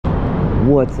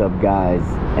What's up, guys,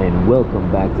 and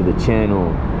welcome back to the channel.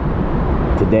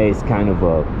 Today is kind of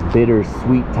a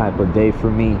bittersweet type of day for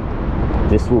me.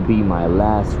 This will be my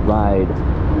last ride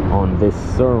on this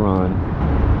SURRON.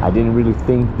 I didn't really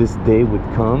think this day would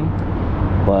come,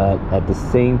 but at the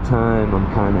same time I'm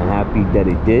kind of happy that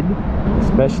it did,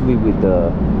 especially with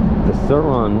the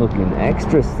SURRON looking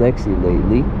extra sexy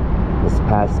lately this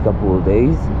past couple of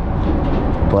days.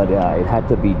 But it had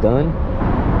to be done.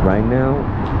 Right now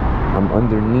I'm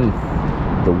underneath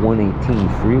the 118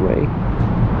 freeway,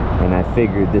 and I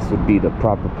figured this would be the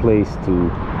proper place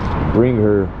to bring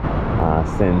her,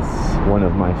 since one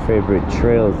of my favorite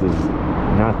trails is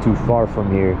not too far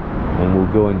from here, and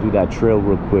we'll go and do that trail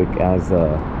real quick as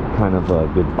a kind of a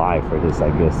goodbye for this, I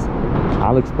guess.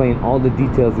 I'll explain all the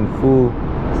details in full,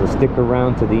 so stick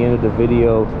around to the end of the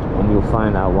video and you'll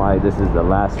find out why this is the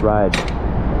last ride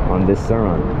on this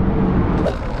SURRON.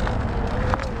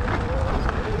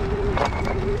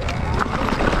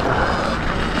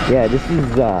 Yeah, this is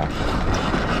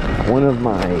one of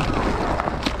my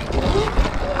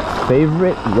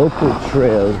favorite local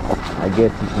trails, I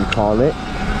guess you can call it.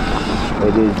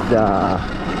 It is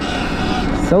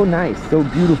so nice, so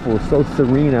beautiful, so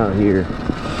serene out here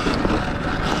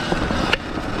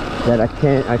that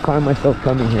I find myself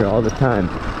coming here all the time.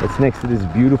 It's next to this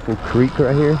beautiful creek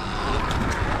right here.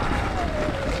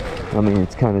 I mean,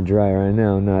 it's kind of dry right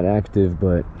now, not active,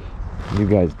 but you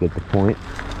guys get the point.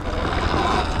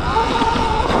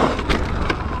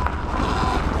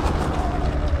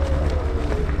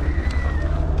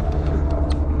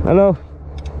 Hello.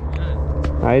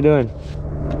 How you doing?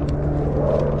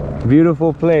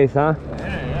 Beautiful place, huh?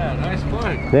 Yeah, nice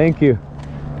bike. Thank you.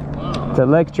 Wow. It's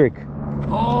electric.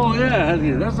 Oh yeah,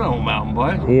 that's not a mountain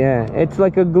bike. Yeah, it's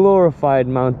like a glorified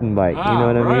mountain bike. You know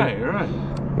what I mean?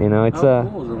 Right. You know, it's How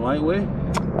cool is it, lightweight?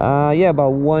 Yeah,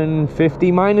 about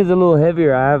 150. Mine is a little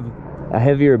heavier. I have a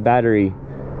heavier battery.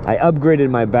 I upgraded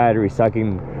my battery so I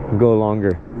can go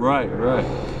longer. Right.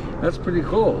 That's pretty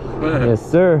cool. Yes,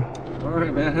 sir. All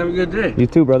right, man. Have a good day. You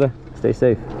too, brother. Stay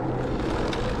safe.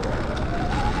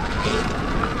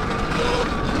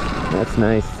 That's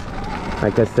nice.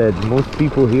 Like I said, most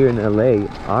people here in LA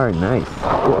are nice.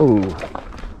 Whoa.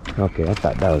 Okay, I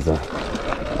thought that was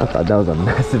a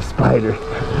massive spider.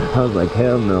 I was like,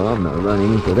 hell no, I'm not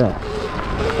running into that.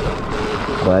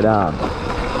 But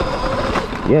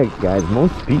yeah, guys,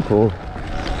 most people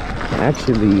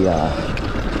actually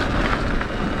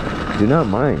do not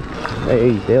mind.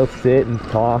 They'll sit and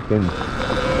talk and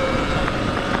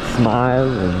smile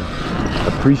and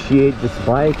appreciate this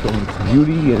bike and its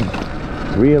beauty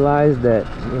and realize that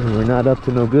we're not up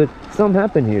to no good. Something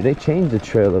happened here. They changed the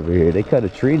trail over here. They cut a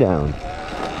tree down.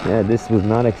 Yeah, this was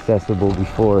not accessible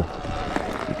before.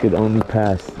 You could only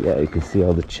pass. Yeah, you can see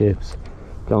all the chips.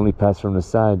 You could only pass from the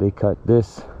side. They cut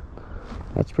this.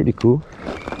 That's pretty cool.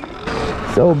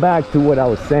 So back to what I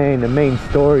was saying. The main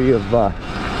story of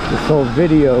this whole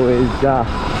video is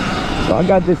so I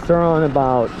got this SURRON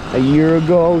about a year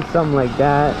ago, something like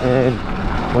that. And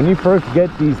when you first get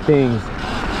these things,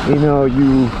 you know,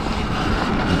 you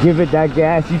give it that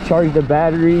gas, you charge the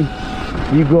battery,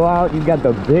 you go out, you got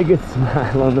the biggest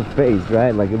smile on the face,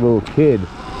 right? Like a little kid.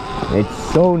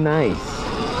 It's so nice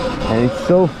and it's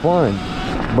so fun,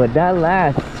 but that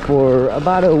lasts for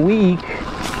about a week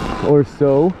or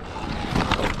so,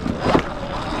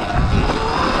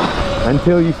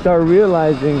 until you start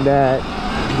realizing that,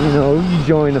 you know, you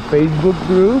join a Facebook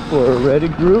group or a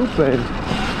Reddit group and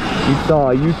you saw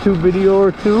a YouTube video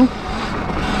or two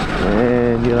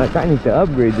and you're like, I need to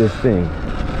upgrade this thing.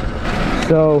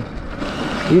 So,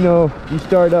 you know, you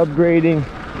start upgrading,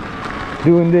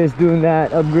 doing this, doing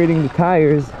that, upgrading the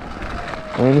tires.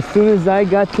 And as soon as I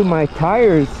got to my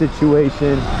tires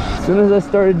situation, as soon as I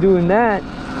started doing that,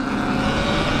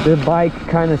 the bike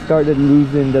kind of started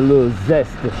losing the little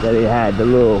zest that it had. The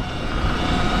little,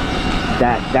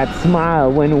 that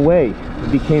smile went away.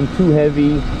 It became too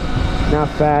heavy, not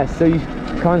fast. So you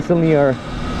constantly are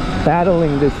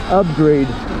battling this upgrade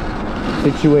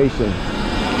situation.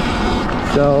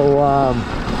 So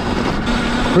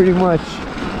pretty much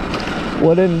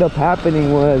what ended up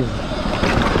happening was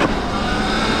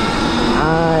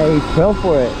I fell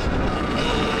for it.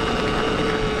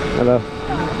 Hello.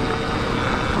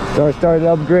 So I started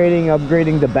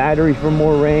upgrading the battery for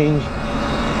more range,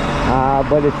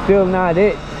 but it's still not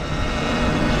it.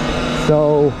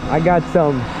 So I got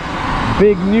some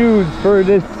big news for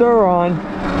this SURRON.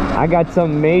 I got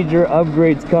some major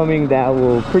upgrades coming that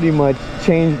will pretty much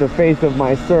change the face of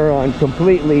my SURRON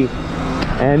completely.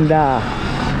 And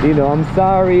you know, I'm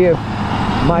sorry if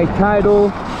my title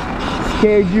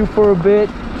scared you for a bit,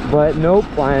 but nope,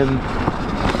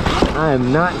 I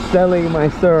am not selling my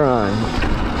SURRON.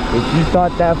 If you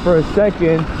thought that for a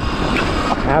second,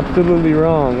 absolutely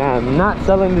wrong. I am not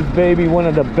selling this baby. One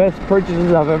of the best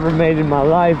purchases I've ever made in my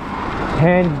life,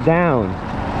 hands down.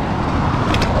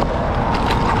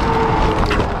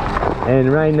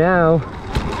 And right now,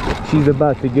 she's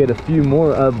about to get a few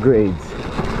more upgrades.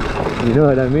 You know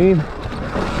what I mean?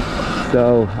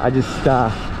 So I just,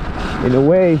 in a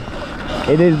way,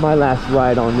 it is my last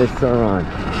ride on this SURRON,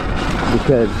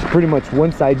 because pretty much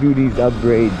once I do these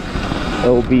upgrades,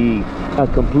 it'll be a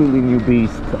completely new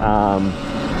beast.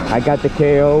 I got the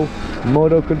KO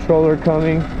Moto Controller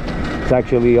coming. It's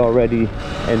actually already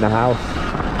in the house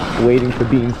waiting to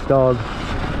be installed.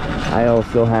 I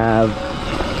also have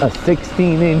a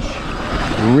 16-inch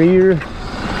rear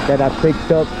that I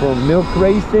picked up from Milk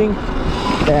Racing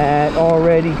that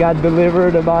already got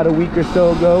delivered about a week or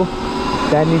so ago.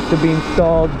 That needs to be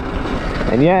installed.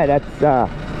 And yeah,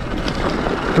 that's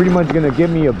pretty much gonna give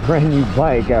me a brand new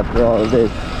bike after all of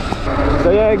this.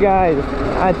 So yeah guys,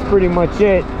 that's pretty much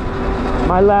it.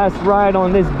 My last ride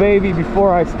on this baby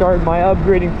before I start my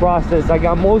upgrading process. I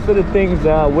got most of the things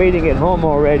waiting at home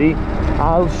already.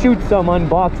 I'll shoot some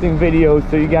unboxing videos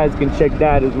so you guys can check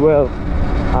that as well,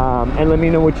 and let me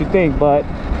know what you think. But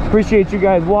appreciate you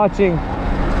guys watching.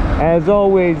 As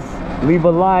always, leave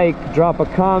a like, drop a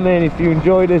comment if you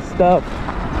enjoy this stuff,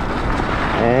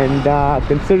 and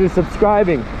consider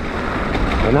subscribing,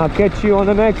 and I'll catch you on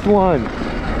the next one.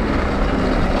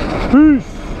 Peace.